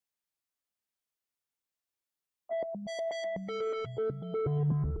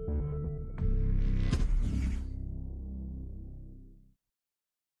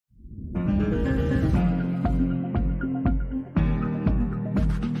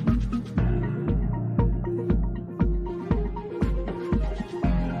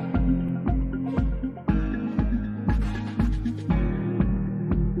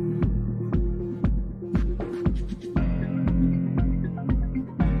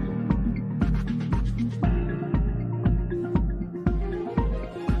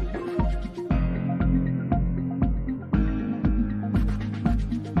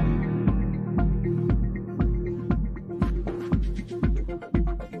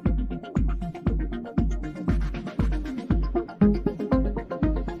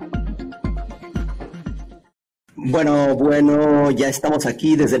Bueno, ya estamos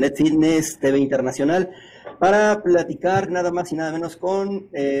aquí desde Netfitness, TV Internacional, para platicar nada más y nada menos con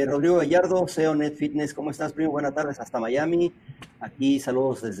Rodrigo Gallardo, CEO Netfitness. ¿Cómo estás, primo? Buenas tardes hasta Miami. Aquí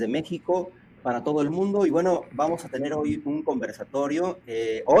saludos desde México para todo el mundo. Y bueno, vamos a tener hoy un conversatorio.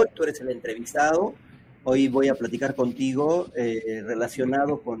 Hoy tú eres el entrevistado. Hoy voy a platicar contigo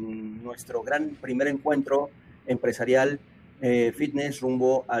relacionado con nuestro gran primer encuentro empresarial fitness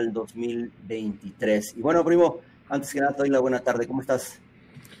rumbo al 2023. Y bueno, primo, antes que nada, te doy la buena tarde. ¿Cómo estás?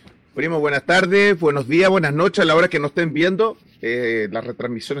 Primo, buenas tardes, buenos días, buenas noches a la hora que nos estén viendo. Las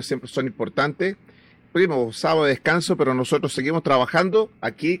retransmisiones siempre son importantes. Primo, sábado de descanso, pero nosotros seguimos trabajando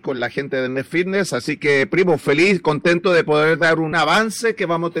aquí con la gente de Netfitness. Así que, primo, feliz, contento de poder dar un avance que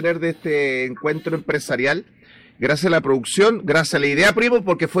vamos a tener de este encuentro empresarial. Gracias a la producción, gracias a la idea, primo,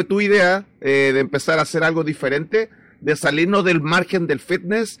 porque fue tu idea de empezar a hacer algo diferente, de salirnos del margen del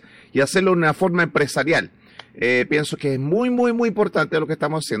fitness y hacerlo de una forma empresarial. Pienso que es muy importante lo que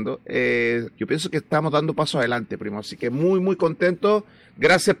estamos haciendo. Yo pienso que estamos dando pasos adelante, primo. Así que muy contento.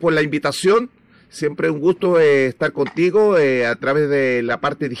 Gracias por la invitación. Siempre un gusto estar contigo a través de la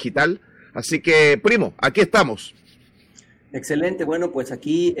parte digital. Así que, primo, aquí estamos. Excelente. Bueno, pues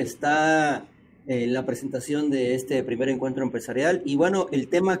aquí está la presentación de este primer encuentro empresarial. Y bueno, el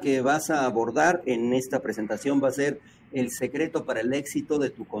tema que vas a abordar en esta presentación va a ser el secreto para el éxito de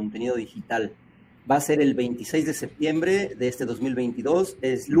tu contenido digital. Va a ser el 26 de septiembre de este 2022,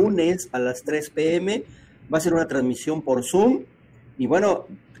 es lunes a las 3 p.m., va a ser una transmisión por Zoom, y bueno,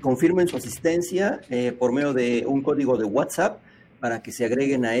 confirmen su asistencia por medio de un código de WhatsApp para que se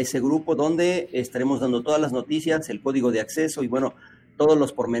agreguen a ese grupo donde estaremos dando todas las noticias, el código de acceso y bueno, todos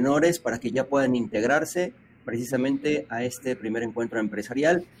los pormenores para que ya puedan integrarse precisamente a este primer encuentro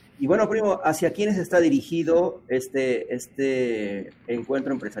empresarial. Y bueno, primo, ¿hacia quiénes está dirigido este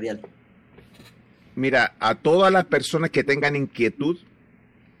encuentro empresarial? Mira, a todas las personas que tengan inquietud,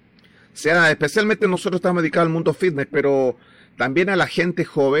 especialmente nosotros estamos dedicados al mundo fitness, pero también a la gente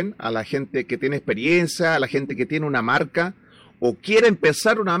joven, a la gente que tiene experiencia, a la gente que tiene una marca o quiere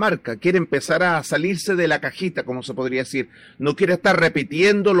empezar una marca, quiere empezar a salirse de la cajita, como se podría decir. No quiere estar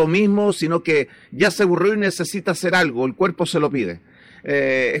repitiendo lo mismo, sino que ya se aburrió y necesita hacer algo, el cuerpo se lo pide.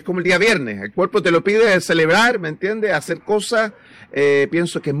 Es como el día viernes, el cuerpo te lo pide celebrar, ¿me entiendes? Hacer cosas.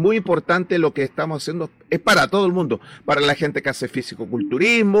 Pienso que es muy importante lo que estamos haciendo, es para todo el mundo, para la gente que hace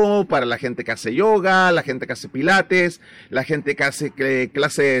fisicoculturismo, para la gente que hace yoga, la gente que hace pilates, la gente que hace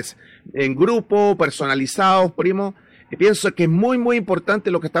clases en grupo, personalizados, primo. Pienso que es muy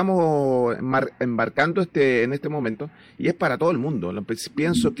importante lo que estamos embarcando en este momento, y es para todo el mundo.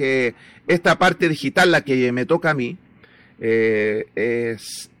 Pienso que esta parte digital, la que me toca a mí,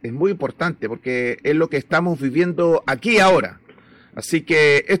 es muy importante porque es lo que estamos viviendo aquí y ahora. Así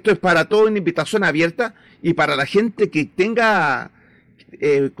que esto es para todo, una invitación abierta y para la gente que tenga,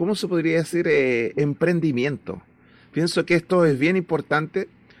 ¿cómo se podría decir? Emprendimiento. Pienso que esto es bien importante.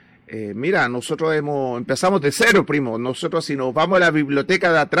 Mira, nosotros empezamos de cero, primo. Nosotros, si nos vamos a la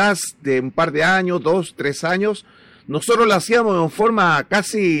biblioteca de atrás de un par de años, 2, 3 años, nosotros lo hacíamos en forma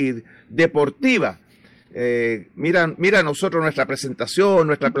casi deportiva. Mira nosotros nuestra presentación,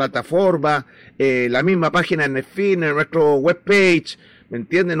 nuestra plataforma, la misma página en Netfitness, nuestro webpage, ¿me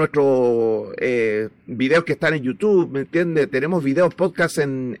entiendes? Nuestros videos que están en YouTube, ¿me entiendes? Tenemos videos, podcasts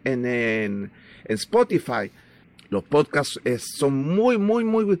en Spotify. Los podcasts son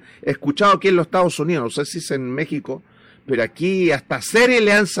muy escuchados aquí en los Estados Unidos, no sé si es en México, pero aquí hasta series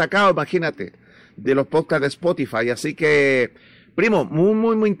le han sacado, imagínate, de los podcasts de Spotify, así que primo,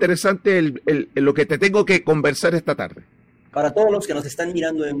 muy interesante lo que te tengo que conversar esta tarde. Para todos los que nos están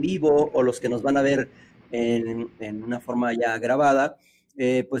mirando en vivo o los que nos van a ver en una forma ya grabada,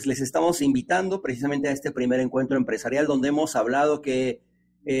 pues les estamos invitando precisamente a este primer encuentro empresarial donde hemos hablado que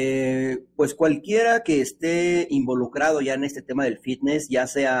pues cualquiera que esté involucrado ya en este tema del fitness, ya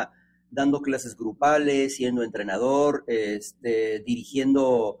sea dando clases grupales, siendo entrenador,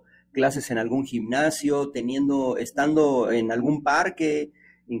 dirigiendo clases en algún gimnasio, estando en algún parque,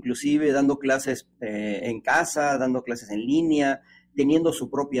 inclusive dando clases en casa, dando clases en línea, teniendo su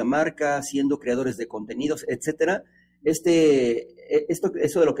propia marca, siendo creadores de contenidos, etcétera.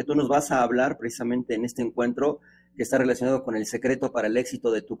 Eso de lo que tú nos vas a hablar precisamente en este encuentro, que está relacionado con el secreto para el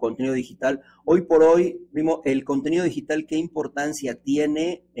éxito de tu contenido digital. Hoy por hoy, vimos el contenido digital, qué importancia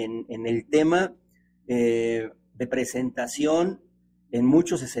tiene en el tema de presentación en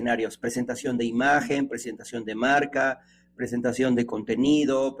muchos escenarios, presentación de imagen, presentación de marca, presentación de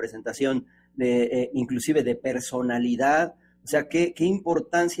contenido, presentación inclusive de personalidad. O sea, ¿qué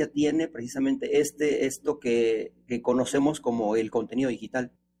importancia tiene precisamente esto que conocemos como el contenido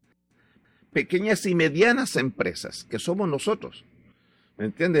digital? Pequeñas y medianas empresas, que somos nosotros, ¿me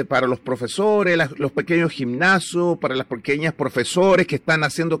entiendes? Para los profesores, los pequeños gimnasios, para las pequeñas profesores que están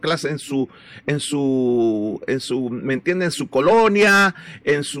haciendo clases ¿me entiendes? En su colonia,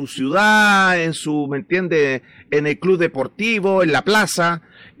 en su ciudad, ¿me entiendes? En el club deportivo, en la plaza.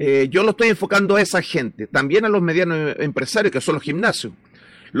 Yo lo estoy enfocando a esa gente, también a los medianos empresarios, que son los gimnasios.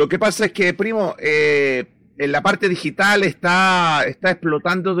 Lo que pasa es que, primo, en la parte digital está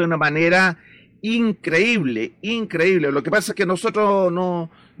explotando de una manera increíble. Lo que pasa es que nosotros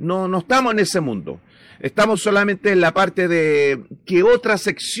no estamos en ese mundo. Estamos solamente en la parte de que otra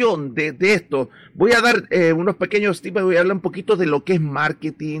sección de esto. Voy a dar unos pequeños tips, voy a hablar un poquito de lo que es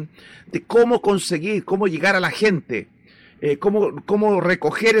marketing, de cómo conseguir, cómo llegar a la gente. Cómo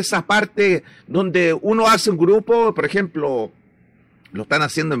recoger esa parte donde uno hace un grupo, por ejemplo, lo están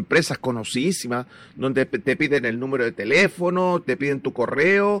haciendo empresas conocidísimas, donde te piden el número de teléfono, te piden tu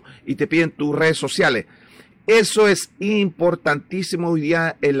correo y te piden tus redes sociales. Eso es importantísimo hoy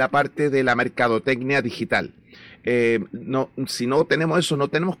día en la parte de la mercadotecnia digital. Si no tenemos eso, no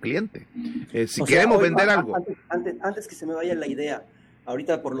tenemos clientes. Si queremos vender algo. Antes que se me vaya la idea,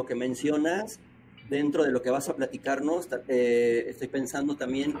 ahorita por lo que mencionas, dentro de lo que vas a platicarnos, estoy pensando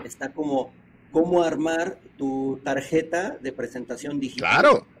también, está como cómo armar tu tarjeta de presentación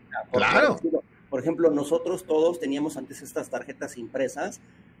digital. Claro. Por ejemplo, nosotros todos teníamos antes estas tarjetas impresas,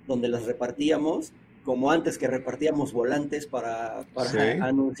 donde las repartíamos, como antes que repartíamos volantes para sí,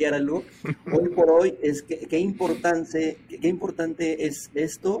 anunciar algo. Hoy por hoy, qué importante es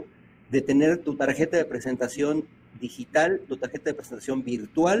esto de tener tu tarjeta de presentación digital, tu tarjeta de presentación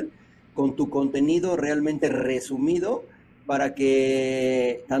virtual, con tu contenido realmente resumido, para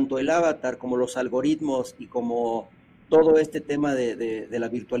que tanto el avatar como los algoritmos y como todo este tema de la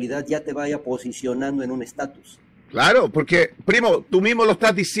virtualidad ya te vaya posicionando en un estatus. Claro, porque, primo, tú mismo lo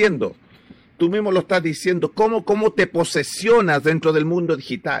estás diciendo, cómo te posesionas dentro del mundo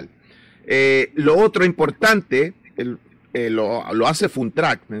digital. Lo otro importante, lo hace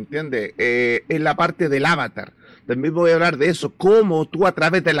Funtrack, ¿me entiendes? Es la parte del avatar. También voy a hablar de eso, cómo tú a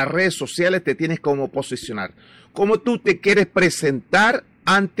través de las redes sociales te tienes como posicionar, cómo tú te quieres presentar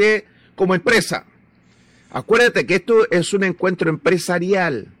como empresa. Acuérdate que esto es un encuentro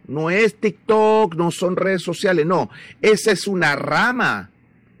empresarial, no es TikTok, no son redes sociales, no, esa es una rama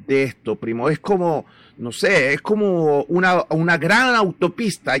de esto, primo, es como, no sé, es como una gran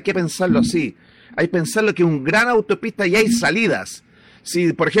autopista, hay que pensarlo así, hay que pensarlo que un gran autopista y hay salidas.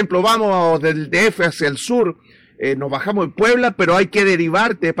 Si, por ejemplo, vamos del DF hacia el sur, nos bajamos en Puebla, pero hay que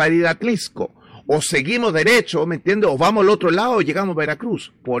derivarte para ir a Atlisco. O seguimos derecho, ¿me entiendes? O vamos al otro lado y llegamos a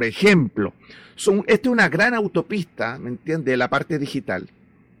Veracruz, por ejemplo. Esta es una gran autopista, ¿me entiendes? La parte digital,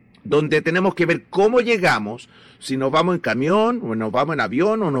 donde tenemos que ver cómo llegamos, si nos vamos en camión, o nos vamos en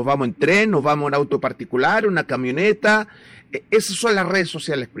avión, o nos vamos en tren, nos vamos en auto particular, una camioneta. Esas son las redes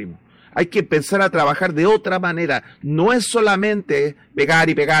sociales, primo. Hay que empezar a trabajar de otra manera. No es solamente pegar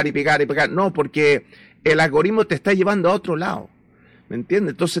y pegar y pegar y pegar. No, porque el algoritmo te está llevando a otro lado. ¿Me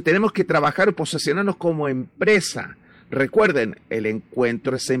entiendes? Entonces tenemos que trabajar y posicionarnos como empresa. Recuerden, el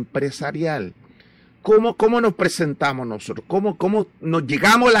encuentro es empresarial. ¿Cómo nos presentamos nosotros? ¿Cómo nos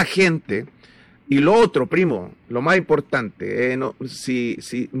llegamos a la gente? Y lo otro, primo, lo más importante,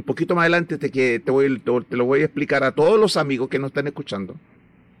 un poquito más adelante te lo voy a explicar a todos los amigos que nos están escuchando,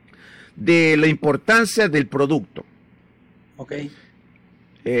 de la importancia del producto. Ok.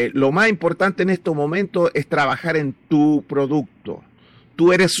 Lo más importante en estos momentos es trabajar en tu producto.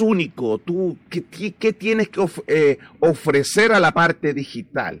 Tú eres único. ¿Qué tienes que ofrecer a la parte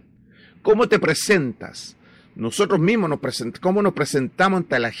digital? ¿Cómo te presentas? Nosotros mismos ¿cómo nos presentamos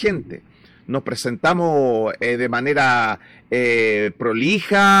ante la gente? Nos presentamos de manera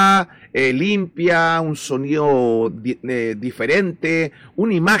prolija, limpia, un sonido diferente,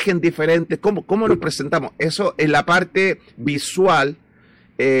 una imagen diferente. ¿Cómo nos presentamos? Eso es la parte visual,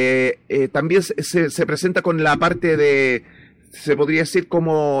 también se presenta con la parte de, se podría decir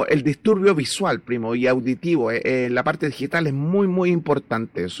como el disturbio visual, primo, y auditivo. La parte digital es muy, muy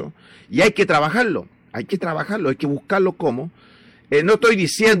importante eso. Y hay que trabajarlo, hay que buscarlo cómo. No estoy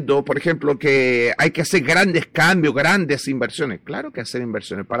diciendo, por ejemplo, que hay que hacer grandes cambios, grandes inversiones. Claro que hacer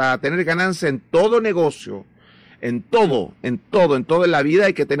inversiones. Para tener ganancia en todo negocio, en todo en la vida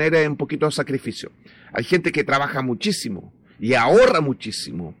hay que tener un poquito de sacrificio. Hay gente que trabaja muchísimo y ahorra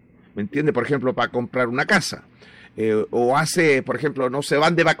muchísimo, ¿me entiende? Por ejemplo, para comprar una casa. O hace, por ejemplo, no se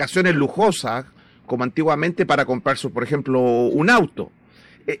van de vacaciones lujosas, como antiguamente, para comprarse, por ejemplo, un auto.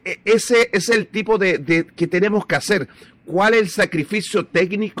 Ese es el tipo de que tenemos que hacer. ¿Cuál es el sacrificio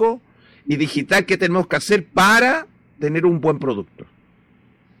técnico y digital que tenemos que hacer para tener un buen producto?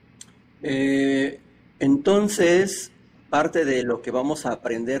 Entonces, parte de lo que vamos a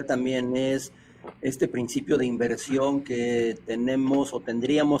aprender también es este principio de inversión que tenemos o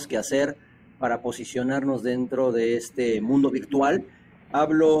tendríamos que hacer para posicionarnos dentro de este mundo virtual.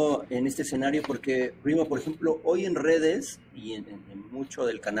 Hablo en este escenario porque, primo, por ejemplo, hoy en redes y en mucho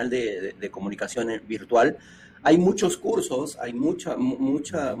del canal de comunicación virtual, hay muchos cursos, hay mucho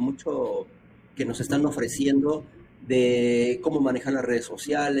que nos están ofreciendo de cómo manejar las redes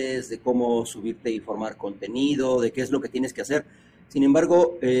sociales, de cómo subirte y formar contenido, de qué es lo que tienes que hacer. Sin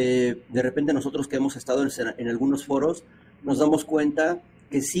embargo, de repente nosotros que hemos estado en algunos foros, nos damos cuenta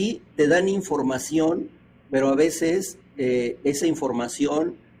que sí te dan información, pero a veces esa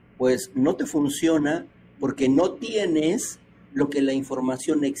información pues no te funciona porque no tienes lo que la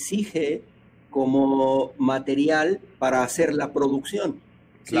información exige como material para hacer la producción.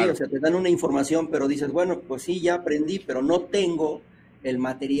 ¿Sí? Claro. O sea, te dan una información, pero dices, bueno, pues sí, ya aprendí, pero no tengo el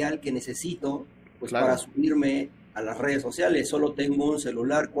material que necesito pues, claro, para subirme a las redes sociales. Solo tengo un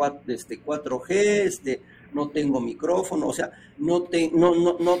celular 4G, no tengo micrófono, o sea, no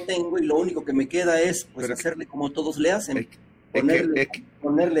tengo, y lo único que me queda es pues hacerle como todos le hacen,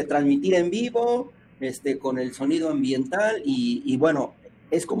 ponerle transmitir en vivo, con el sonido ambiental, y bueno,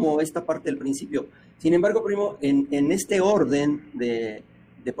 es como esta parte del principio. Sin embargo, primo, en este orden de,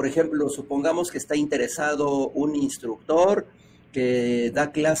 por ejemplo, supongamos que está interesado un instructor que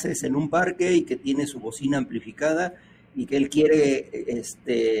da clases en un parque y que tiene su bocina amplificada y que él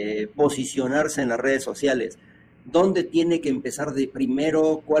quiere posicionarse en las redes sociales. ¿Dónde tiene que empezar de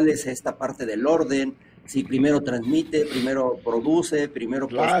primero? ¿Cuál es esta parte del orden? Si primero transmite, primero produce, primero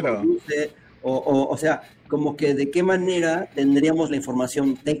postproduce, o sea, como que de qué manera tendríamos la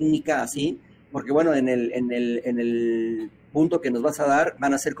información técnica así, porque bueno, en el punto que nos vas a dar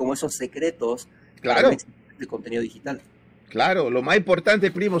van a ser como esos secretos de contenido digital. Claro, lo más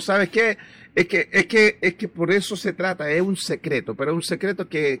importante, primo, ¿sabes qué? Es que por eso se trata, es un secreto, pero es un secreto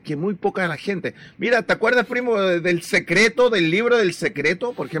que muy poca la gente. Mira, ¿te acuerdas, primo, del secreto, del libro del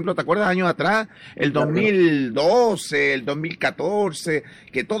secreto? Por ejemplo, ¿te acuerdas años atrás? El 2012, el 2014,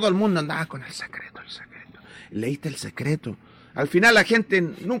 que todo el mundo andaba con el secreto. Leíste el secreto. Al final la gente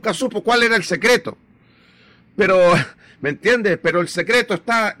nunca supo cuál era el secreto. Pero, ¿me entiendes? Pero el secreto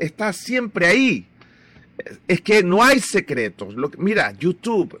está siempre ahí. Es que no hay secretos. Mira,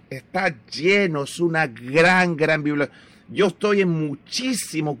 YouTube está lleno, es una gran biblioteca. Yo estoy en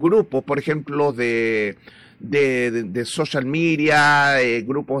muchísimos grupos, por ejemplo, de social media,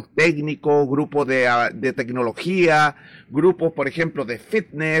 grupos técnicos, grupos de tecnología, grupos, por ejemplo, de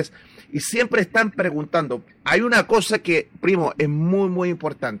fitness, y siempre están preguntando. Hay una cosa que, primo, es muy, muy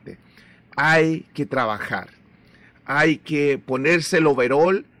importante. Hay que trabajar. Hay que ponerse el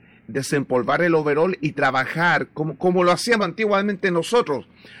overall, desempolvar el overall y trabajar como lo hacíamos antiguamente nosotros.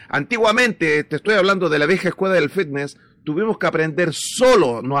 Antiguamente, te estoy hablando de la vieja escuela del fitness, tuvimos que aprender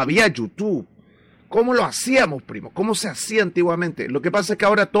solo, no había YouTube. ¿Cómo lo hacíamos, primo? ¿Cómo se hacía antiguamente? Lo que pasa es que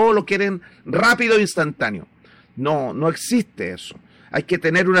ahora todo lo quieren rápido e instantáneo. No existe eso. Hay que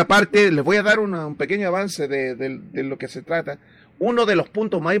tener una parte, les voy a dar un pequeño avance de lo que se trata. Uno de los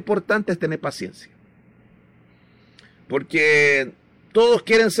puntos más importantes es tener paciencia. Porque todos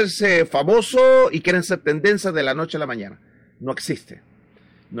quieren serse famosos y quieren ser tendencias de la noche a la mañana. No existe.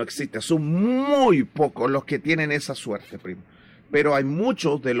 Son muy pocos los que tienen esa suerte, primo. Pero hay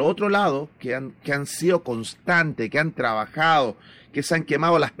muchos del otro lado que han sido constantes, que han trabajado, que se han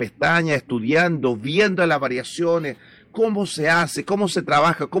quemado las pestañas estudiando, viendo las variaciones, cómo se hace, cómo se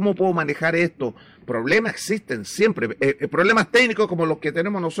trabaja, cómo puedo manejar esto. Problemas existen siempre. Problemas técnicos como los que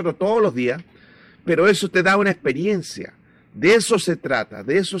tenemos nosotros todos los días, pero eso te da una experiencia. De eso se trata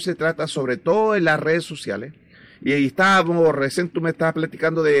sobre todo en las redes sociales. Y ahí recién tú me estabas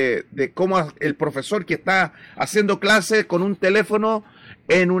platicando de cómo el profesor que está haciendo clases con un teléfono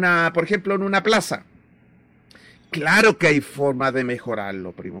por ejemplo, en una plaza. Claro que hay forma de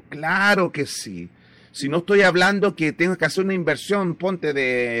mejorarlo, primo. Claro que sí. Si no estoy hablando que tengas que hacer una inversión, ponte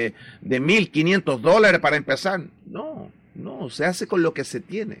de $1,500 para empezar. No, se hace con lo que se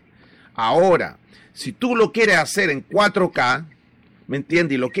tiene. Ahora, si tú lo quieres hacer en 4K, ¿me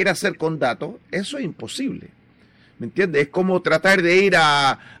entiendes? Y lo quieres hacer con datos, eso es imposible. ¿Me entiendes? Es como tratar de ir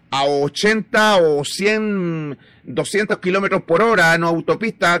a 80 o 100, 200 kilómetros por hora en una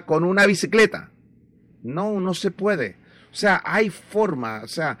autopista con una bicicleta. No se puede. O sea, hay forma. O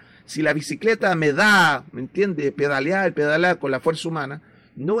sea, si la bicicleta me da, ¿me entiendes? Pedalear con la fuerza humana,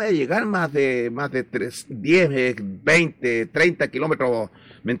 no voy a llegar más de 10, 20, 30 kilómetros,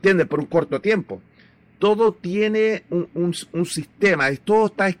 ¿me entiendes? Por un corto tiempo. Todo tiene un sistema, todo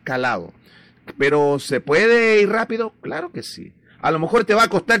está escalado. Pero ¿se puede ir rápido? Claro que sí. A lo mejor te va a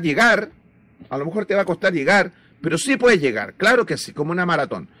costar llegar, pero sí puedes llegar, claro que sí, como una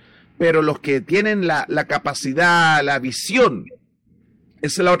maratón. Pero los que tienen la capacidad, la visión,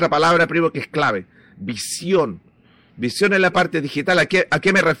 esa es la otra palabra, primo, que es clave, visión. Visión en la parte digital. ¿A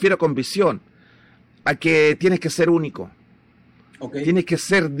qué me refiero con visión? A que tienes que ser único. Okay. Tienes que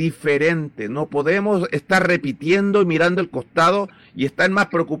ser diferente. No podemos estar repitiendo y mirando el costado y estar más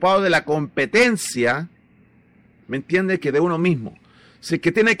preocupados de la competencia, ¿me entiendes?, que de uno mismo. Si es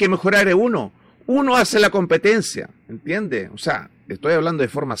que tiene que mejorar es uno. Uno hace la competencia, ¿entiendes? O sea, estoy hablando de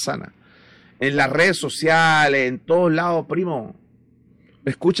forma sana. En las redes sociales, en todos lados, primo,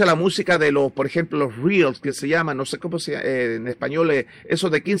 escucha la música de por ejemplo, los reels que se llaman, no sé cómo se llama en español,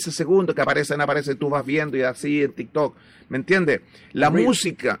 esos de 15 segundos que aparecen, tú vas viendo y así en TikTok, ¿me entiendes? La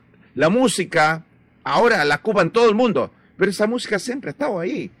música ahora la ocupan todo el mundo, pero esa música siempre ha estado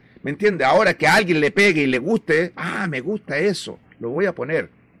ahí, ¿me entiendes? Ahora que a alguien le pegue y le guste, me gusta eso, lo voy a poner.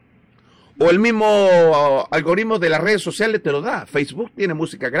 O el mismo algoritmo de las redes sociales te lo da. Facebook tiene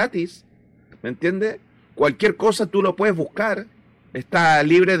música gratis, ¿me entiendes? Cualquier cosa tú lo puedes buscar. Está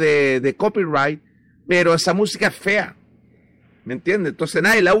libre de copyright, pero esa música es fea, ¿me entiendes? Entonces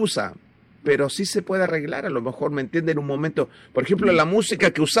nadie la usa, pero sí se puede arreglar, a lo mejor, ¿me entiendes? En un momento, por ejemplo, la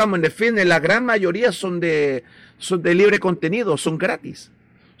música que usamos en Netfitness, la gran mayoría son de libre contenido, son gratis.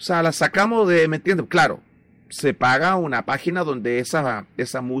 O sea, la sacamos ¿me entiendes? Claro, se paga una página donde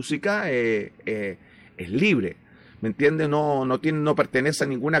esa música es libre. ¿Me entiendes? No pertenece a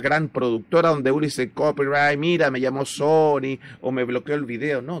ninguna gran productora donde uno dice copyright, mira, me llamó Sony o me bloqueó el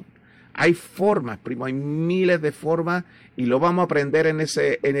video. No, hay formas, primo, hay miles de formas y lo vamos a aprender en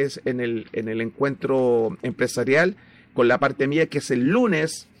el encuentro empresarial con la parte mía, que es el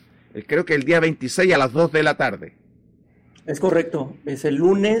lunes, creo que el día 26 a las 2 de la tarde. Es correcto, es el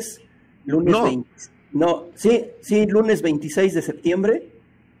lunes no. 20. No, sí, lunes 26 de septiembre.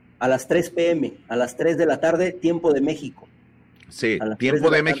 A las 3 p.m., a las 3 de la tarde, tiempo de México. Sí, tiempo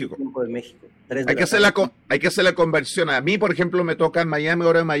de México. Hay que hacer la conversión. A mí, por ejemplo, me toca en Miami,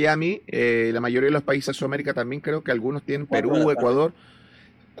 hora de Miami. La mayoría de los países de Sudamérica también, creo que algunos tienen Perú, Ecuador,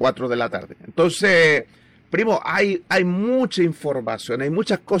 4 de la tarde. Entonces, primo, hay mucha información, hay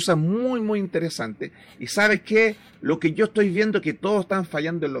muchas cosas muy, muy interesantes. Y ¿sabes qué? Lo que yo estoy viendo es que todos están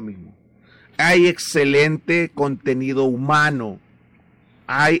fallando en lo mismo. Hay excelente contenido humano.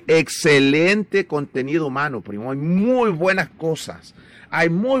 Hay excelente contenido humano, primo. Hay muy buenas cosas. Hay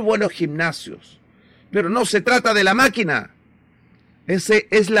muy buenos gimnasios. Pero no se trata de la máquina. Esa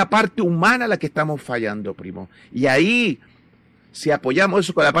es la parte humana la que estamos fallando, primo. Y ahí, si apoyamos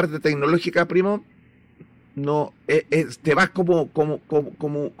eso con la parte tecnológica, primo, no, te vas como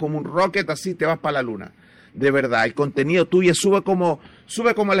un rocket, así te vas para la luna. De verdad, el contenido tuyo sube como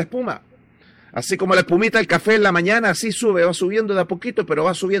la espuma. Así como la espumita del café en la mañana, así va subiendo de a poquito, pero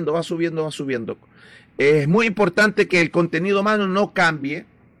va subiendo. Es muy importante que el contenido humano no cambie.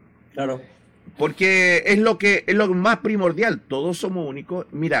 Claro. Porque es lo más primordial. Todos somos únicos.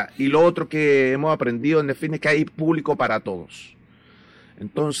 Mira, y lo otro que hemos aprendido en Netfitness es que hay público para todos.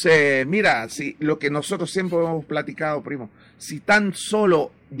 Entonces, mira, si lo que nosotros siempre hemos platicado, primo, si tan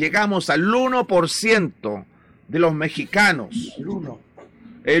solo llegamos al 1% de los mexicanos,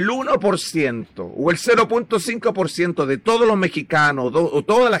 el 1% o el 0.5% de todos los mexicanos o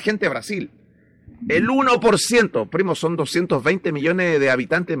toda la gente de Brasil, el 1%, primo, son 220 millones de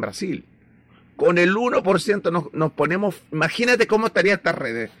habitantes en Brasil. Con el 1% nos ponemos, imagínate cómo estaría esta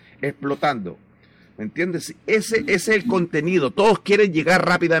red explotando. ¿Me entiendes? Ese es el contenido. Todos quieren llegar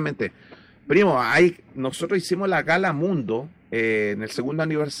rápidamente. Primo, nosotros hicimos la Gala Mundo en el 2º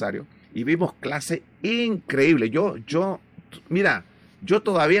aniversario y vimos clases increíbles. Mira, yo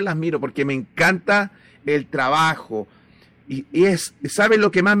todavía las miro porque me encanta el trabajo. Y ¿sabes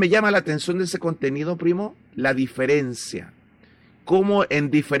lo que más me llama la atención de ese contenido, primo? La diferencia. cómo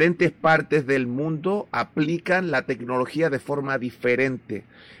en diferentes partes del mundo aplican la tecnología de forma diferente,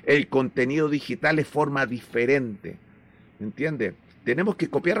 el contenido digital de forma diferente, ¿me entiendes? Tenemos que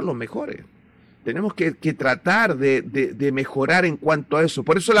copiar a los mejores, tenemos que tratar de mejorar en cuanto a eso.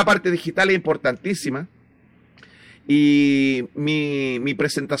 Por eso la parte digital es importantísima, y mi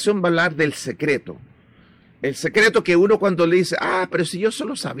presentación va a hablar del secreto. El secreto que uno cuando le dice, pero si yo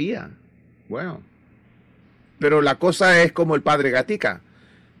solo sabía. Bueno, pero la cosa es como el padre Gatica,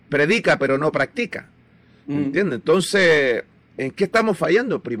 predica pero no practica, ¿entiendes? Entonces, ¿en qué estamos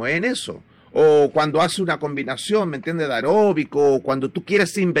fallando, primo? En eso. O cuando hace una combinación, ¿me entiendes? De aeróbico, o cuando tú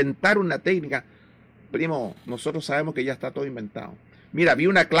quieres inventar una técnica, primo, nosotros sabemos que ya está todo inventado. Mira, vi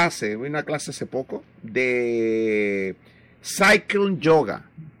una clase hace poco de Cycle Yoga.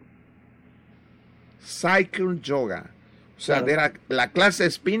 Cycle Yoga. O sea, era la clase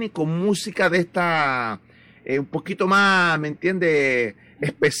de spinning con música de esta, un poquito más, ¿me entiendes?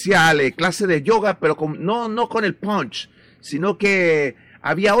 Especial, clase de yoga, pero no con el punch, sino que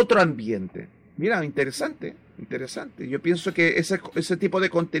había otro ambiente. Mira, interesante. Yo pienso que ese tipo de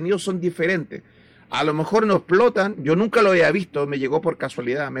contenidos son diferentes. A lo mejor no explotan, yo nunca lo había visto, me llegó por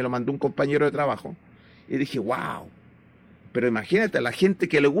casualidad, me lo mandó un compañero de trabajo. Y dije, wow. Pero imagínate, a la gente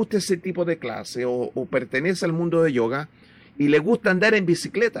que le gusta ese tipo de clase o pertenece al mundo de yoga y le gusta andar en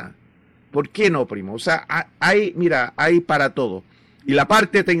bicicleta. ¿Por qué no, primo? O sea, hay para todo. Y la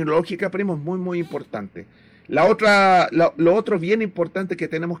parte tecnológica, primo, es muy, muy importante. Lo otro bien importante que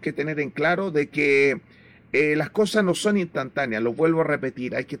tenemos que tener en claro de que las cosas no son instantáneas, lo vuelvo a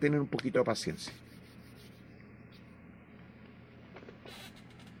repetir, hay que tener un poquito de paciencia.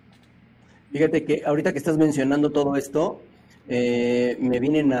 Fíjate que ahorita que estás mencionando todo esto, me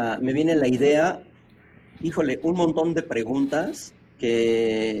viene la idea, híjole, un montón de preguntas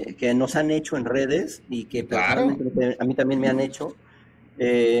que nos han hecho en redes y que personalmente a mí también me han hecho.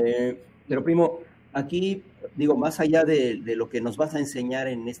 Pero primo, aquí digo, más allá de lo que nos vas a enseñar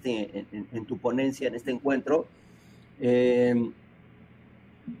en tu ponencia, en este encuentro, es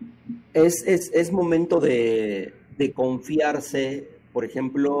momento de confiarse. Por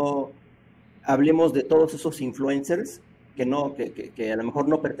ejemplo, hablemos de todos esos influencers que a lo mejor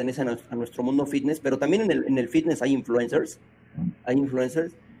no pertenecen a nuestro mundo fitness, pero también en el fitness hay influencers en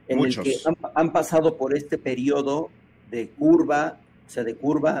Muchos. el que han pasado por este periodo de curva, o sea, de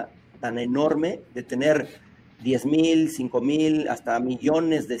curva tan enorme, de tener 10,000, 5,000, hasta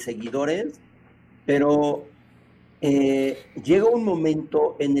millones de seguidores, pero llega un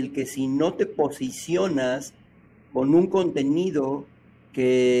momento en el que si no te posicionas con un contenido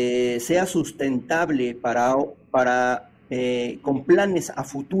que sea sustentable con planes a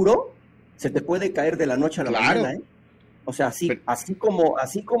futuro, se te puede caer de la noche a la mañana, ¿eh? O sea, así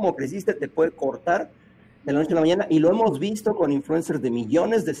como creciste, te puede cortar de la noche a la mañana, y lo hemos visto con influencers de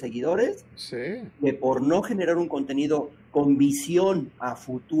millones de seguidores, que por no generar un contenido con visión a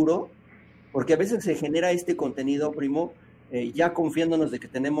futuro, porque a veces se genera este contenido, primo, ya confiándonos de que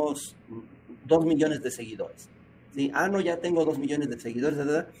tenemos 2 millones de seguidores. ¿Sí? No, ya tengo 2 millones de seguidores,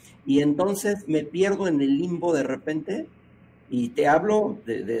 ¿verdad? Y entonces me pierdo en el limbo de repente, y te hablo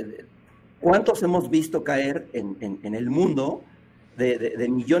de cuántos hemos visto caer en el mundo de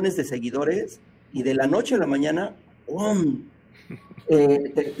millones de seguidores, y de la noche a la mañana, ¡pum!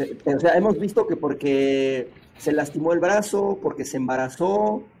 O sea, hemos visto que porque se lastimó el brazo, porque se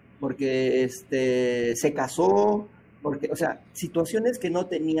embarazó, porque se casó, o sea, situaciones que no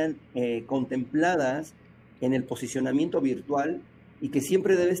tenían contempladas en el posicionamiento virtual, y que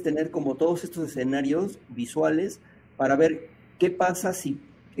siempre debes tener como todos estos escenarios visuales para ver qué pasa,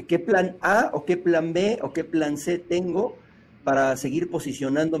 qué plan A o qué plan B o qué plan C tengo para seguir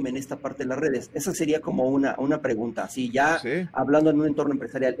posicionándome en esta parte de las redes. Esa sería como una pregunta, así ya hablando en un entorno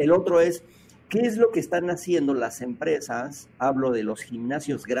empresarial. El otro es, ¿qué es lo que están haciendo las empresas? Hablo de los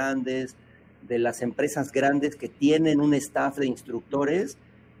gimnasios grandes, de las empresas grandes que tienen un staff de instructores,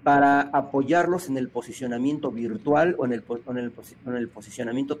 para apoyarlos en el posicionamiento virtual o en el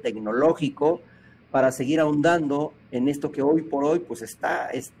posicionamiento tecnológico, para seguir ahondando en esto que hoy por hoy pues está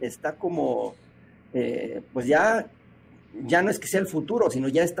como, pues ya no es que sea el futuro, sino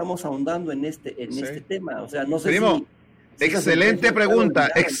ya estamos ahondando en este tema. O sea, no sé. Primo, excelente pregunta.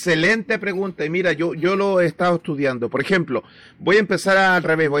 Y mira, yo lo he estado estudiando. Por ejemplo, voy a empezar al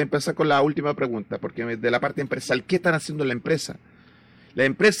revés, voy a empezar con la última pregunta, porque de la parte empresarial, ¿qué están haciendo la empresa? La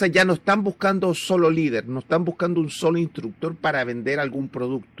empresa ya no están buscando solo líder, no están buscando un solo instructor para vender algún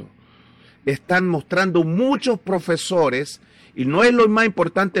producto. Están mostrando muchos profesores, y no es lo más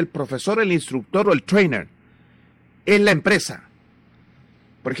importante el profesor, el instructor o el trainer, es la empresa.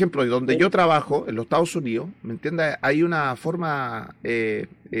 por ejemplo, donde yo trabajo, en los Estados Unidos, ¿me entiendes? Hay una forma de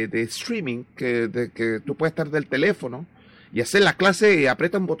streaming que tú puedes estar del teléfono y hacer la clase y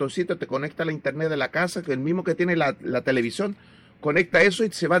aprieta un botoncito, te conecta a la internet de la casa, que el mismo que tiene la televisión, conecta eso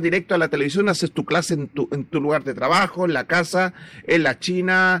y se va directo a la televisión, haces tu clase en tu lugar de trabajo, en la casa, en la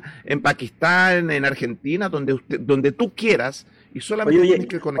China, en Pakistán, en Argentina, donde tú quieras, y solamente tienes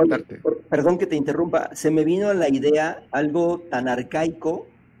que conectarte. Perdón que te interrumpa, se me vino a la idea algo tan arcaico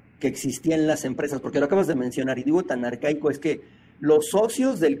que existía en las empresas, porque lo acabas de mencionar, y digo tan arcaico, es que los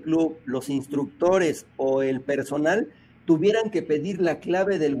socios del club, los instructores o el personal tuvieran que pedir la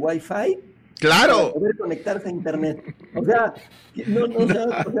clave del Wi-Fi ¡claro! Para poder conectarse a internet. O sea, te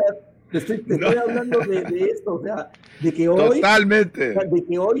estoy hablando de esto, o sea, de que hoy, totalmente, de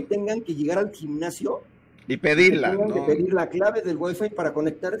que hoy tengan que llegar al gimnasio y pedirla. Tengan que pedir la clave del Wi-Fi para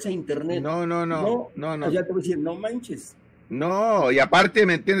conectarse a internet. No. O sea, te voy a decir, no manches. No, y aparte,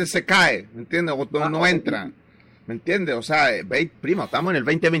 ¿me entiendes? Se cae, ¿me entiendes? No entra. ¿Me entiendes? O sea, primo, estamos en el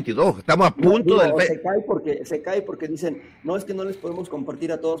 2022, estamos a punto del... Se cae porque dicen, no, es que no les podemos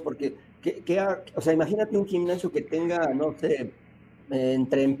compartir a todos porque, o sea, imagínate un gimnasio que tenga, no sé,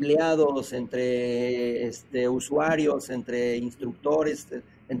 entre empleados, entre usuarios, entre instructores,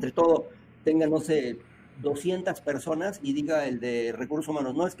 entre todo, tenga, no sé, 200 personas y diga el de recursos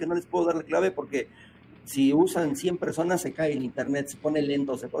humanos, no, es que no les puedo dar la clave porque si usan 100 personas se cae el internet, se pone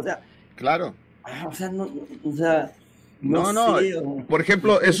lento, o sea... Claro. O sea, no sé. Por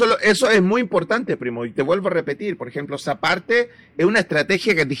ejemplo, eso es muy importante, primo, y te vuelvo a repetir, por ejemplo, esa parte es una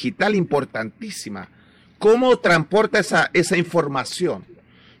estrategia digital importantísima. ¿Cómo transporta esa información?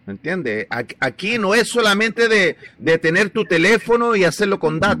 ¿Me entiendes? Aquí no es solamente de tener tu teléfono y hacerlo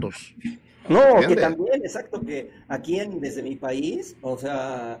con datos. No, que también, exacto, que aquí desde mi país, o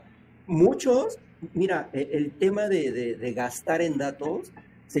sea, muchos, mira, el tema de gastar en datos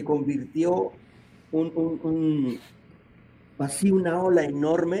se convirtió así una ola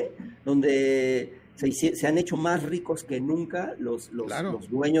enorme donde se han hecho más ricos que nunca los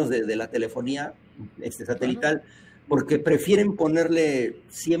dueños de la telefonía satelital, claro, porque prefieren ponerle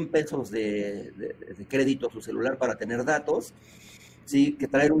 100 pesos de crédito a su celular para tener datos, ¿sí?, que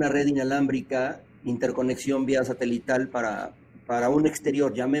traer una red inalámbrica, interconexión vía satelital para un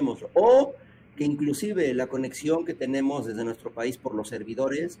exterior, llamémoslo, o que inclusive la conexión que tenemos desde nuestro país por los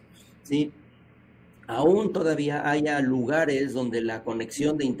servidores, ¿sí?, aún todavía haya lugares donde la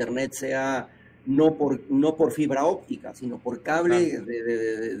conexión de internet sea no por fibra óptica, sino por cable, claro,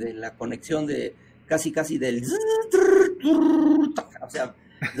 de la conexión de casi del... O sea,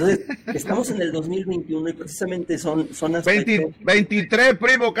 entonces, estamos en el 2021 y precisamente son aspectos... 23,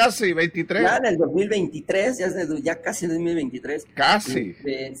 primo, casi, 23. Ya en el 2023, ya casi en el 2023. Casi.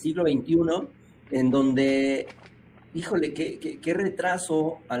 Del siglo XXI, en donde, híjole, qué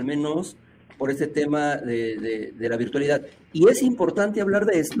retraso, al menos, por este tema de la virtualidad. Y es importante hablar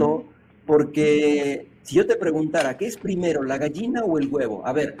de esto porque si yo te preguntara, ¿qué es primero, la gallina o el huevo?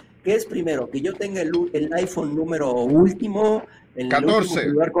 A ver, ¿qué es primero? ¿Que yo tenga el iPhone número último, el 14, último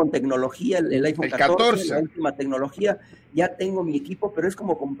celular con tecnología, el iPhone 14, la última tecnología? Ya tengo mi equipo, pero es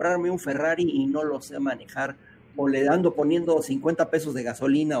como comprarme un Ferrari y no lo sé manejar, o le ando poniendo 50 pesos de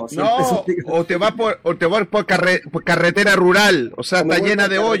gasolina o 100 pesos de gasolina. O te va por carretera rural, o sea, está llena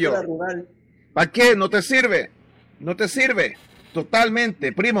de hoyo. ¿Para qué? No te sirve. No te sirve.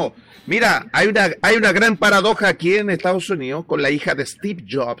 Totalmente, primo. Mira, hay una gran paradoja aquí en Estados Unidos con la hija de Steve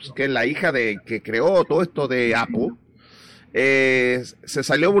Jobs, que es la hija que creó todo esto de Apple. Se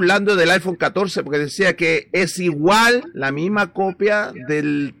salió burlando del iPhone 14 porque decía que es igual, la misma copia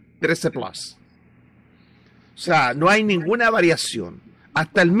del 13 Plus. O sea, no hay ninguna variación.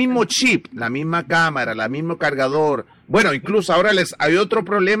 Hasta el mismo chip, la misma cámara, el mismo cargador. Bueno, incluso ahora hay otro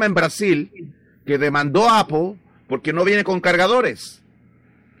problema en Brasil que demandó a Apple porque no viene con cargadores.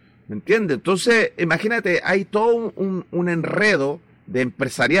 ¿Me entiendes? Entonces, imagínate, hay todo un enredo de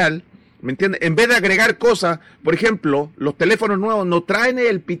empresarial, ¿me entiendes? En vez de agregar cosas, por ejemplo, los teléfonos nuevos no traen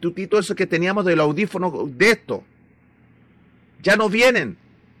el pitutito ese que teníamos del audífono de esto. Ya no vienen.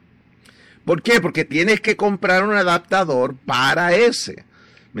 ¿Por qué? Porque tienes que comprar un adaptador para ese.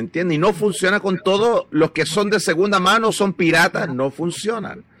 ¿Me entiendes? Y no funciona con todos los que son de segunda mano, son piratas, no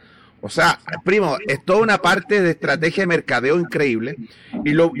funcionan. O sea, primo, es toda una parte de estrategia de mercadeo increíble.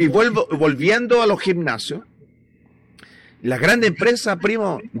 Y volviendo a los gimnasios, las grandes empresas,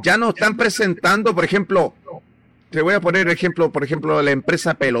 primo, ya nos están presentando, por ejemplo, te voy a poner ejemplo, por ejemplo, la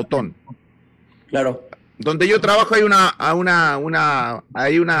empresa Pelotón. Claro. Donde yo trabajo hay una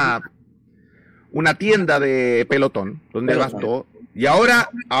tienda de Pelotón, donde vas todo. Y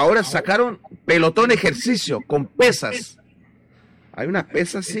ahora sacaron Pelotón ejercicio con pesas. Hay unas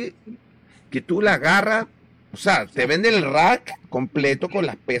pesas así que tú la agarras, o sea, te venden el rack completo con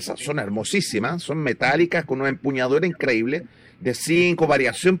las pesas, son hermosísimas, son metálicas, con una empuñadura increíble, de 5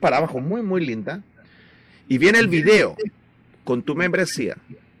 variación para abajo, muy, muy linda. Y viene el video con tu membresía.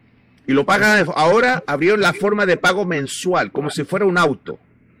 Y lo pagas, ahora abrieron la forma de pago mensual, como si fuera un auto,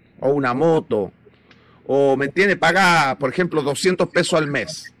 o una moto, o, ¿me entiendes? Paga, por ejemplo, 200 pesos al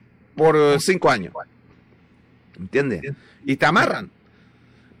mes, por 5 años. ¿Me entiendes? Y te amarran.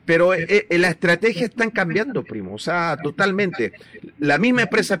 Pero la estrategia están cambiando, primo. O sea, totalmente. La misma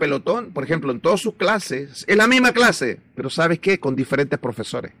empresa Pelotón, por ejemplo, en todas sus clases, es la misma clase, pero ¿sabes qué? Con diferentes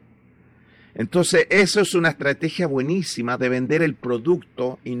profesores. Entonces, eso es una estrategia buenísima de vender el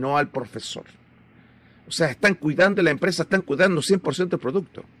producto y no al profesor. O sea, están cuidando, la empresa están cuidando 100% el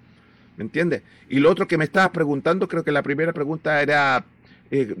producto. ¿Me entiendes? Y lo otro que me estabas preguntando, creo que la primera pregunta era,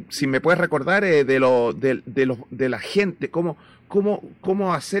 si me puedes recordar, de la gente,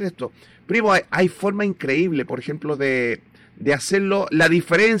 cómo hacer esto. Primo, hay forma increíble, por ejemplo, de hacerlo, la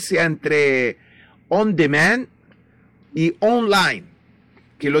diferencia entre on demand y online,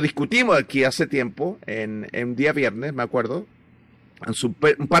 que lo discutimos aquí hace tiempo, en un día viernes, me acuerdo,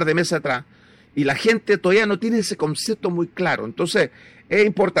 un par de meses atrás, y la gente todavía no tiene ese concepto muy claro. Entonces, es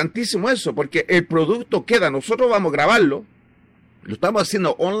importantísimo eso, porque el producto queda, nosotros vamos a grabarlo, lo estamos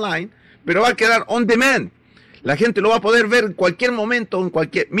haciendo online, pero va a quedar on demand. La gente lo va a poder ver en cualquier momento,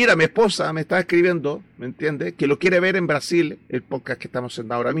 Mira, mi esposa me está escribiendo, ¿me entiendes? Que lo quiere ver en Brasil, el podcast que estamos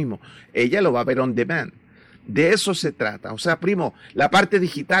haciendo ahora mismo. Ella lo va a ver on demand. De eso se trata. O sea, primo, la parte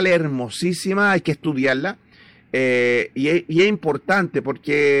digital es hermosísima, hay que estudiarla. Y es importante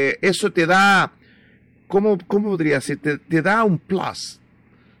porque eso te da, ¿cómo podría decir? Te da un plus,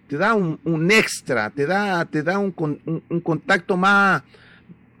 te da un extra, te da un contacto más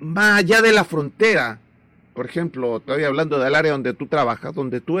allá de la frontera. Por ejemplo, estoy hablando del área donde tú trabajas,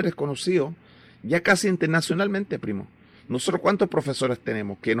 donde tú eres conocido, ya casi internacionalmente, primo. Nosotros, ¿cuántos profesores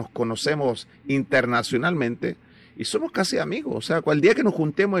tenemos que nos conocemos internacionalmente y somos casi amigos? O sea, el día que nos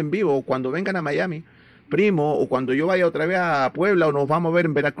juntemos en vivo, o cuando vengan a Miami, primo, o cuando yo vaya otra vez a Puebla, o nos vamos a ver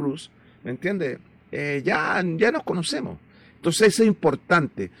en Veracruz, ¿me entiendes? Ya nos conocemos. Entonces, eso es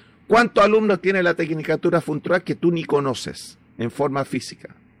importante. ¿Cuántos alumnos tiene la Tecnicatura Funtural que tú ni conoces en forma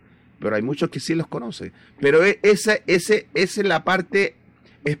física? Pero hay muchos que sí los conocen. Pero esa es la parte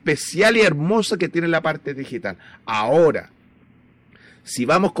especial y hermosa que tiene la parte digital. Ahora, si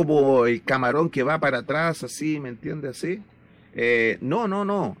vamos como el camarón que va para atrás, así, ¿me entiendes? Así.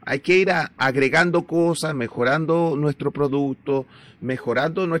 No. Hay que ir agregando cosas, mejorando nuestro producto,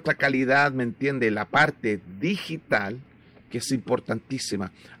 mejorando nuestra calidad, ¿me entiendes? La parte digital, que es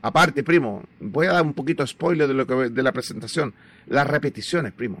importantísima. Aparte, primo, voy a dar un poquito de spoiler de la presentación. Las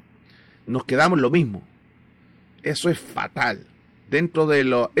repeticiones, primo. Nos quedamos lo mismo. Eso es fatal.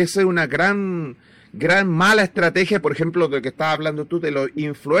 Esa es una gran mala estrategia, por ejemplo, de lo que estabas hablando tú, de los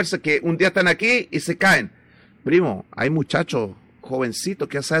influencers que un día están aquí y se caen. Primo, hay muchachos jovencitos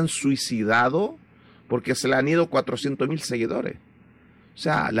que se han suicidado porque se le han ido 400,000 seguidores. O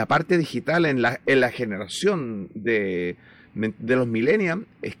sea, la parte digital en la generación de los millennials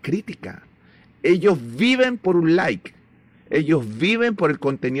es crítica. Ellos viven por un like. Ellos viven por el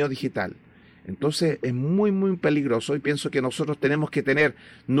contenido digital. Entonces es muy, muy peligroso y pienso que nosotros tenemos que tener,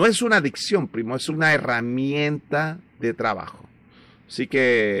 no es una adicción, primo, es una herramienta de trabajo. Así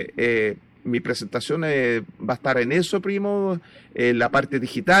que mi presentación va a estar en eso, primo, en la parte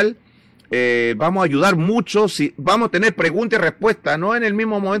digital. Vamos a ayudar mucho, vamos a tener preguntas y respuestas, no en el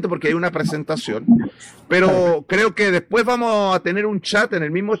mismo momento porque hay una presentación, pero creo que después vamos a tener un chat, en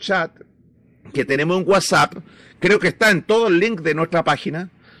el mismo chat que tenemos en WhatsApp, creo que está en todo el link de nuestra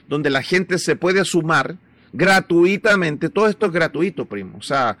página, donde la gente se puede sumar gratuitamente. Todo esto es gratuito, primo. O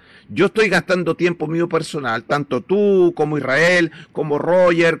sea, yo estoy gastando tiempo mío personal, tanto tú como Israel, como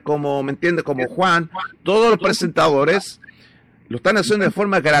Roger, como, ¿me entiendes? Como Juan, todos los presentadores lo están haciendo de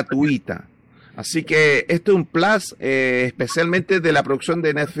forma gratuita. Así que esto es un plus, especialmente de la producción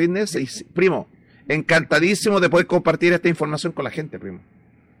de Netfitness. Y, primo, encantadísimo de poder compartir esta información con la gente, primo.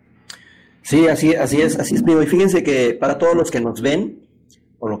 Sí, así es, primo. Y fíjense que para todos los que nos ven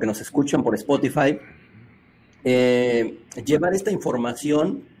o los que nos escuchan por Spotify, llevar esta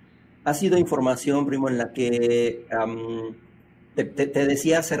información ha sido información, primo, en la que te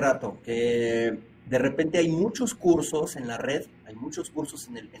decía hace rato que de repente hay muchos cursos en la red, hay muchos cursos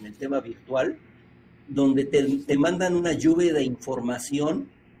en el tema virtual, donde te mandan una lluvia de información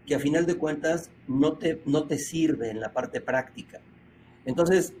que a final de cuentas no te sirve en la parte práctica.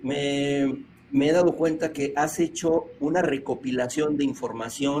 Entonces me he dado cuenta que has hecho una recopilación de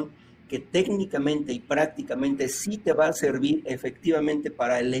información que técnicamente y prácticamente sí te va a servir efectivamente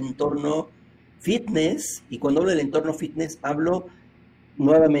para el entorno fitness. Y cuando hablo del entorno fitness, hablo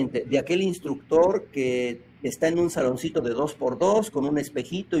nuevamente de aquel instructor que está en un saloncito de 2x2 con un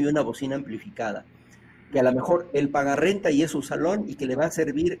espejito y una bocina amplificada, que a lo mejor él paga renta y es su salón y que le va a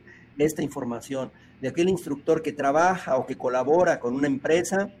servir esta información, de aquel instructor que trabaja o que colabora con una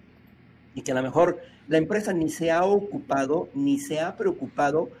empresa y que a lo mejor la empresa ni se ha ocupado, ni se ha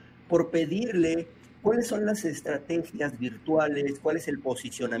preocupado por pedirle cuáles son las estrategias virtuales, cuál es el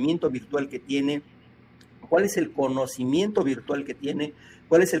posicionamiento virtual que tiene, cuál es el conocimiento virtual que tiene,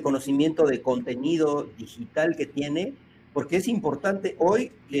 cuál es el conocimiento de contenido digital que tiene, porque es importante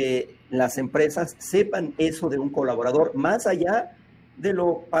hoy que las empresas sepan eso de un colaborador, más allá de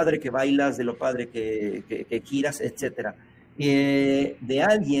lo padre que bailas, de lo padre que giras, etcétera. De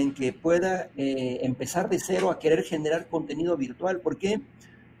alguien que pueda empezar de cero a querer generar contenido virtual. ¿Por qué?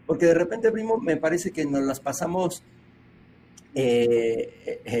 Porque de repente, primo, me parece que nos las pasamos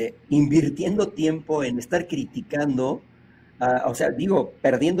invirtiendo tiempo en estar criticando, o sea, digo,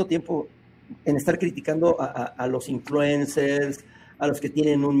 perdiendo tiempo en estar criticando a los influencers, a los que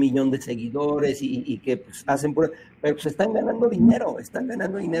tienen 1 millón de seguidores y que pues, hacen, pero pues están ganando dinero,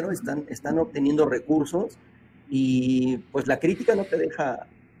 están obteniendo recursos y pues la crítica no te deja,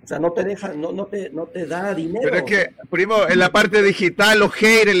 o sea, no te da dinero. Pero es que, primo, en la parte digital los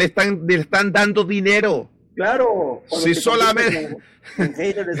haters le están dando dinero. Claro. Si solamente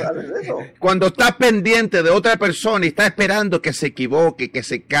cuando estás pendiente de otra persona y estás esperando que se equivoque, que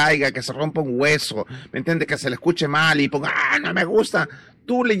se caiga, que se rompa un hueso, ¿me entiendes? Que se le escuche mal y ponga, no me gusta,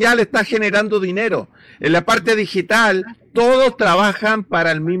 ya le estás generando dinero. En la parte digital, todos trabajan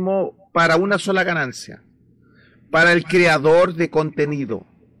para una sola ganancia, para el creador de contenido.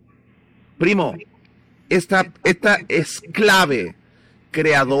 Primo, esta es clave,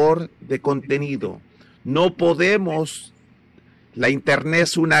 creador de contenido. No podemos, la internet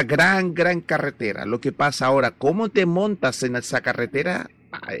es una gran carretera. Lo que pasa ahora, ¿cómo te montas en esa carretera?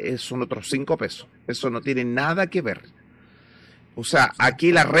 Son otros 5 pesos. Eso no tiene nada que ver. O sea,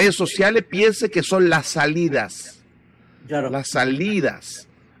 aquí las redes sociales piensen que son las salidas. Claro. Las salidas.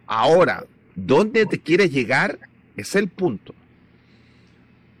 Ahora, ¿dónde te quieres llegar? Es el punto.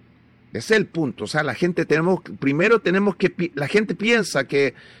 Ese es el punto. O sea, la gente la gente piensa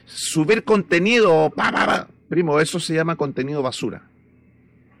que subir contenido, primo, eso se llama contenido basura.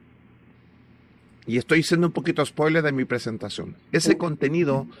 Y estoy haciendo un poquito spoiler de mi presentación. Ese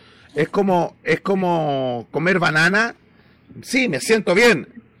contenido es como comer banana, sí, me siento bien,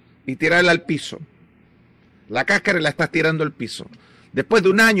 y tirarla al piso. La cáscara la estás tirando al piso. Después de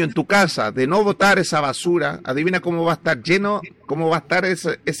 1 año en tu casa de no botar esa basura, adivina cómo va a estar lleno, cómo va a estar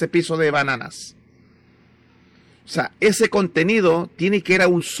ese piso de bananas. O sea, ese contenido tiene que ir a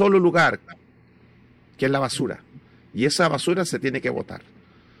un solo lugar, que es la basura. Y esa basura se tiene que botar.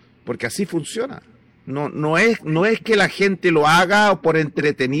 Porque así funciona. No es que la gente lo haga por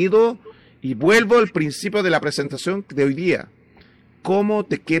entretenido. Y vuelvo al principio de la presentación de hoy día. ¿Cómo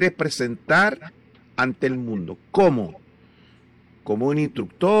te quieres presentar ante el mundo? ¿Cómo? Como un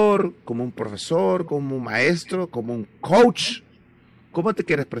instructor, como un profesor, como un maestro, como un coach. ¿Cómo te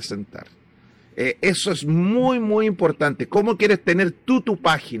quieres presentar? Eso es muy importante. ¿Cómo quieres tener tu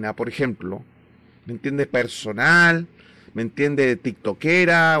página, por ejemplo? ¿Me entiendes? Personal, ¿me entiendes?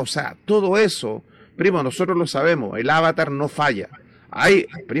 TikTokera, o sea, todo eso. Primo, nosotros lo sabemos, el avatar no falla.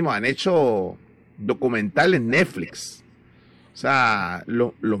 Primo, han hecho documentales en Netflix. O sea,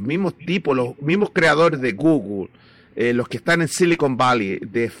 los mismos tipos, los mismos creadores de Google, los que están en Silicon Valley,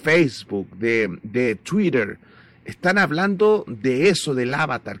 de Facebook, de Twitter, están hablando de eso, del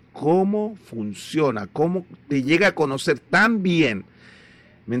avatar, cómo funciona, cómo te llega a conocer tan bien,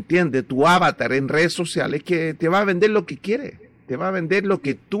 ¿me entiendes? Tu avatar en redes sociales, que te va a vender lo que quiere, te va a vender lo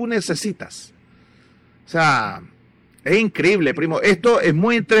que tú necesitas. O sea, es increíble, primo. Esto es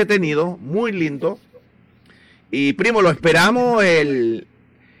muy entretenido, muy lindo. Y, primo, lo esperamos el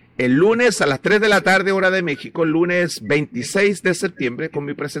lunes a las 3 de la tarde, hora de México, el lunes 26 de septiembre, con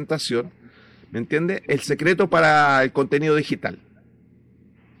mi presentación. ¿Me entiende? El secreto para el contenido digital.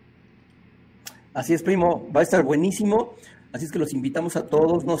 Así es, primo. Va a estar buenísimo. Así es que los invitamos a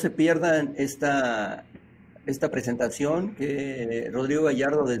todos. No se pierdan esta presentación que Rodrigo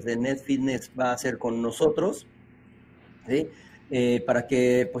Gallardo desde Netfitness va a hacer con nosotros, ¿sí? Para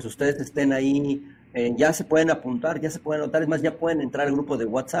que pues ustedes estén ahí. Ya se pueden apuntar, ya se pueden anotar. Es más, ya pueden entrar al grupo de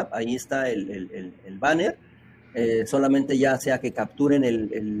WhatsApp. Ahí está el banner. Solamente ya sea que capturen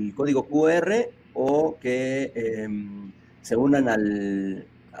el código QR o que se unan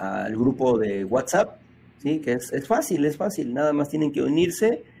al grupo de WhatsApp, ¿sí? Que es fácil, nada más tienen que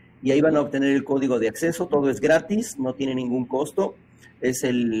unirse y ahí van a obtener el código de acceso. Todo es gratis, no tiene ningún costo. Es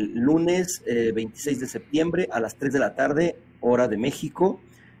el lunes 26 de septiembre a las 3 de la tarde, hora de México.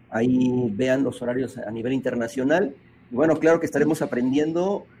 Ahí vean los horarios a nivel internacional. Y bueno, claro que estaremos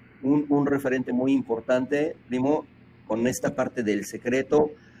aprendiendo un referente muy importante, primo, con esta parte del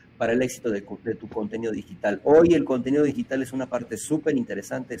secreto para el éxito de tu contenido digital. Hoy el contenido digital es una parte súper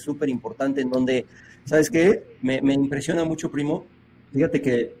interesante, súper importante, en donde, ¿sabes qué? Me impresiona mucho, primo. Fíjate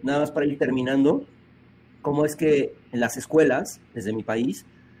que, nada más para ir terminando, cómo es que en las escuelas, desde mi país,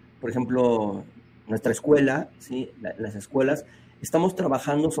 por ejemplo, nuestra escuela, ¿sí? Las escuelas, estamos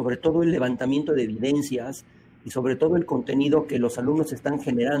trabajando sobre todo el levantamiento de evidencias y sobre todo el contenido que los alumnos están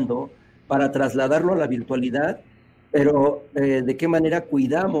generando para trasladarlo a la virtualidad, pero de qué manera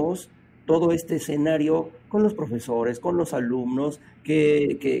cuidamos todo este escenario con los profesores, con los alumnos,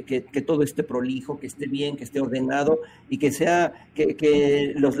 que todo esté prolijo, que esté bien, que esté ordenado y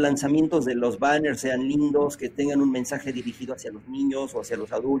que los lanzamientos de los banners sean lindos, que tengan un mensaje dirigido hacia los niños o hacia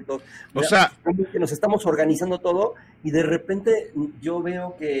los adultos. O sea, que nos estamos organizando todo y de repente yo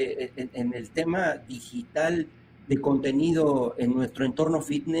veo que en el tema digital de contenido en nuestro entorno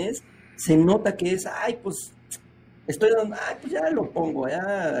fitness se nota que es, pues ya lo pongo,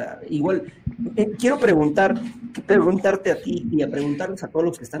 ya. Igual, quiero preguntarte a ti y a preguntarles a todos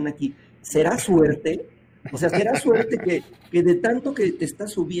los que están aquí, ¿será suerte? O sea, ¿será suerte que de tanto que te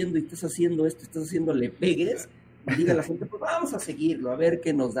estás subiendo y estás haciendo esto, le pegues y diga la gente, pues vamos a seguirlo, a ver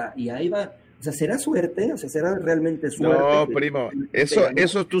qué nos da? Y ahí va. O sea, ¿será suerte? O sea, ¿será realmente suerte? No, primo,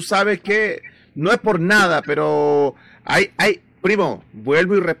 eso tú sabes que no es por nada, pero primo,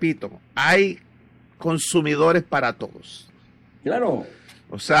 vuelvo y repito, hay consumidores para todos. Claro.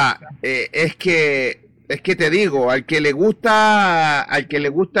 O sea, es que te digo, al que le gusta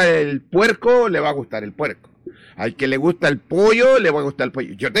el puerco, le va a gustar el puerco. Al que le gusta el pollo, le va a gustar el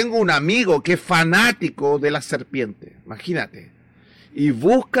pollo. Yo tengo un amigo que es fanático de la serpiente, imagínate. Y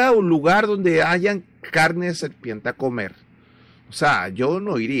busca un lugar donde hayan carne de serpiente a comer. O sea, yo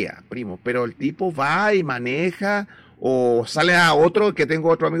no iría, primo, pero el tipo va y maneja, o sale a otro, que tengo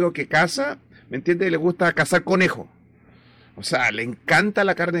otro amigo que caza, ¿me entiendes? Le gusta cazar conejo. O sea, le encanta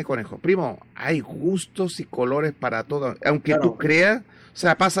la carne de conejo. Primo, hay gustos y colores para todo. Aunque tú creas, o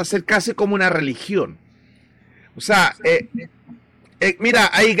sea, pasa a ser casi como una religión. O sea, mira,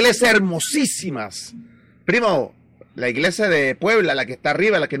 hay iglesias hermosísimas. Primo, la iglesia de Puebla, la que está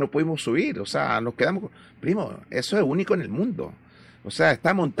arriba, la que no pudimos subir. O sea, nos quedamos... Primo, eso es único en el mundo. O sea,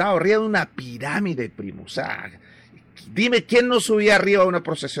 está montado arriba de una pirámide, primo. O sea... Dime quién no subía arriba a una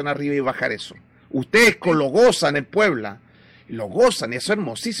procesión arriba y bajar eso. Ustedes lo gozan en Puebla, lo gozan, y eso es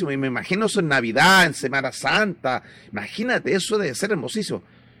hermosísimo. Y me imagino eso en Navidad, en Semana Santa. Imagínate, eso debe ser hermosísimo.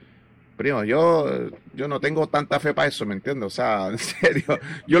 Primo, yo no tengo tanta fe para eso, ¿me entiendes? O sea, en serio,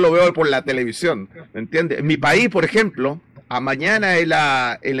 yo lo veo por la televisión, ¿me entiendes? En mi país, por ejemplo, a mañana es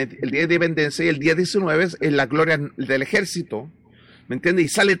el Día de Independencia y el día 19 es la gloria del ejército. ¿Me entiendes? Y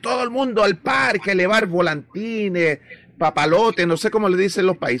sale todo el mundo al parque a elevar volantines, papalotes, no sé cómo le dicen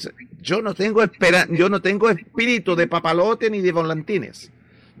los países. Yo no tengo espíritu de papalote ni de volantines.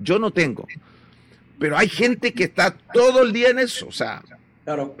 Yo no tengo. Pero hay gente que está todo el día en eso. O sea,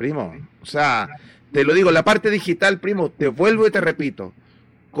 claro. Primo, o sea, te lo digo, la parte digital, primo, te vuelvo y te repito,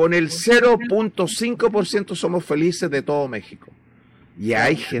 con el 0.5% somos felices de todo México. Y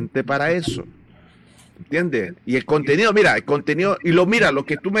hay gente para eso. ¿Entiendes? Y el contenido, lo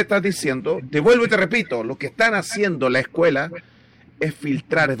que tú me estás diciendo, te vuelvo y te repito, lo que están haciendo la escuela es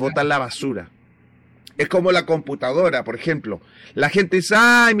filtrar, es botar la basura. Es como la computadora, por ejemplo. La gente dice,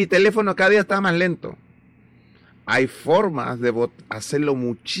 mi teléfono cada día está más lento. Hay formas de hacerlo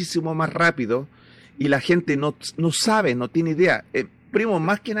muchísimo más rápido y la gente no sabe, no tiene idea. Primo,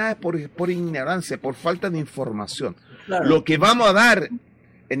 más que nada es por ignorancia, por falta de información. Claro. Lo que vamos a dar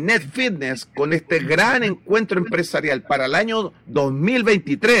en Netfitness con este gran encuentro empresarial para el año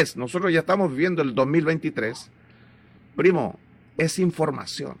 2023, nosotros ya estamos viviendo el 2023, primo, es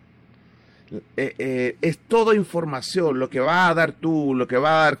información. Es toda información, lo que va a dar tú, lo que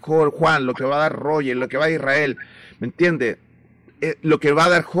va a dar Juan, lo que va a dar Roger, lo que va a Israel, ¿me entiendes? Lo que va a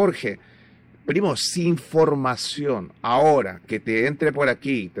dar Jorge. Primo, sin información. Ahora, que te entre por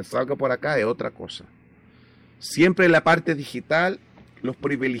aquí, te salga por acá, es otra cosa. Siempre en la parte digital, los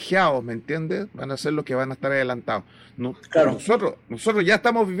privilegiados, ¿me entiendes? Van a ser los que van a estar adelantados. Claro. Nosotros ya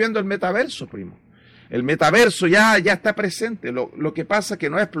estamos viviendo el metaverso, primo. El metaverso ya está presente. Lo que pasa es que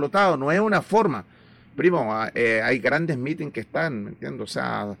no ha explotado, no es una forma. Primo, hay grandes meetings que están, ¿me entiendes? O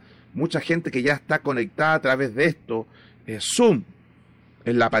sea, mucha gente que ya está conectada a través de esto. Zoom,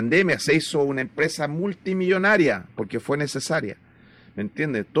 en la pandemia se hizo una empresa multimillonaria porque fue necesaria. ¿me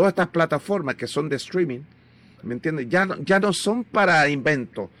entiendes? Todas estas plataformas que son de streaming, ¿me entiendes? Ya no son para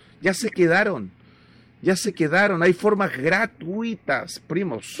inventos, ya se quedaron, hay formas gratuitas,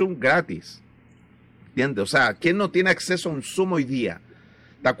 primo, Zoom gratis, ¿entiendes? O sea, ¿quién no tiene acceso a un Zoom hoy día?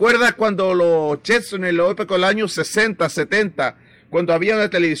 ¿Te acuerdas cuando los chefs en la época de los años 60, 70, cuando había una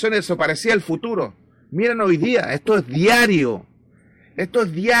televisión, eso parecía el futuro? Miren hoy día, esto es diario,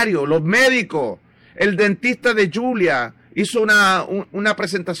 los médicos, el dentista de Julia hizo una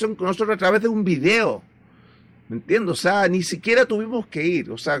presentación con nosotros a través de un video, ¿me entiendes? O sea, ni siquiera tuvimos que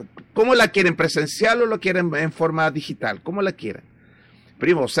ir, o sea, ¿cómo la quieren, presencial o lo quieren en forma digital? ¿Cómo la quieren?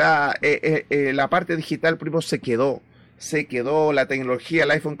 Primo, o sea, la parte digital, primo, se quedó la tecnología,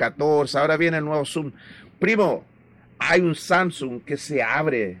 el iPhone 14, ahora viene el nuevo Zoom. Primo, hay un Samsung que se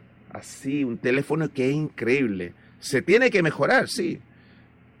abre así, un teléfono que es increíble. Se tiene que mejorar, sí.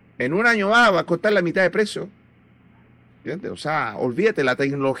 En un año más va a costar la mitad de precio. ¿Entiendes? O sea, olvídate, la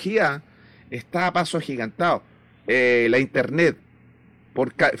tecnología está a paso agigantado. La internet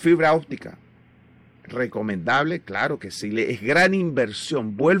por fibra óptica, recomendable, claro que sí, es gran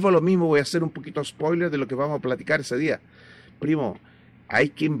inversión. Vuelvo a lo mismo, voy a hacer un poquito spoiler de lo que vamos a platicar ese día. Primo, hay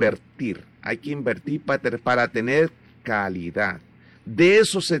que invertir para tener calidad. De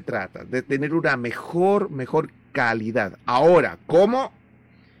eso se trata, de tener una mejor calidad. Ahora, ¿cómo?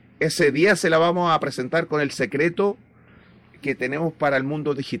 Ese día se la vamos a presentar con el secreto que tenemos para el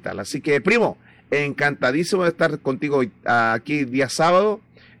mundo digital. Así que, primo, encantadísimo de estar contigo aquí día sábado.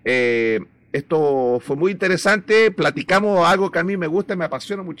 Esto fue muy interesante, platicamos algo que a mí me gusta, me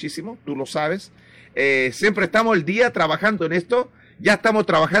apasiona muchísimo, tú lo sabes. Siempre estamos el día trabajando en esto, ya estamos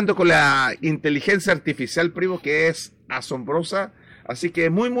trabajando con la inteligencia artificial, primo, que es asombrosa. Así que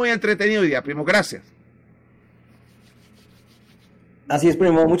muy entretenido día, primo, gracias. Así es,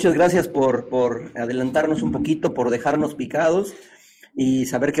 primo, muchas gracias por adelantarnos un poquito, por dejarnos picados y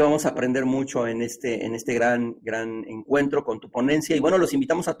saber que vamos a aprender mucho en este gran encuentro con tu ponencia. Y bueno, los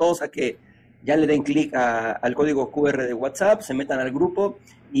invitamos a todos a que ya le den clic al código QR de WhatsApp, se metan al grupo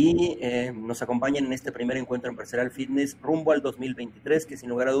y nos acompañen en este primer encuentro empresarial fitness rumbo al 2023, que sin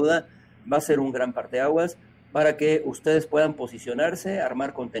lugar a duda va a ser un gran parteaguas para que ustedes puedan posicionarse,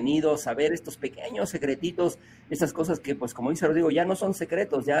 armar contenido, saber estos pequeños secretitos, estas cosas que, pues como dice Rodrigo, ya no son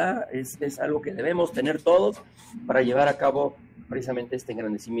secretos, ya es algo que debemos tener todos para llevar a cabo precisamente este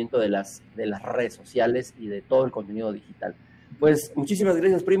engrandecimiento de las redes sociales y de todo el contenido digital. Pues muchísimas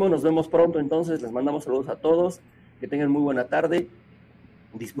gracias, primo, nos vemos pronto entonces, les mandamos saludos a todos, que tengan muy buena tarde,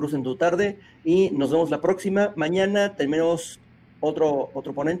 disfruten tu tarde y nos vemos la próxima. Mañana tenemos otro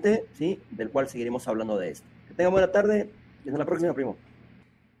ponente, ¿sí? Del cual seguiremos hablando de esto. Que tengan buena tarde y hasta la próxima, primo.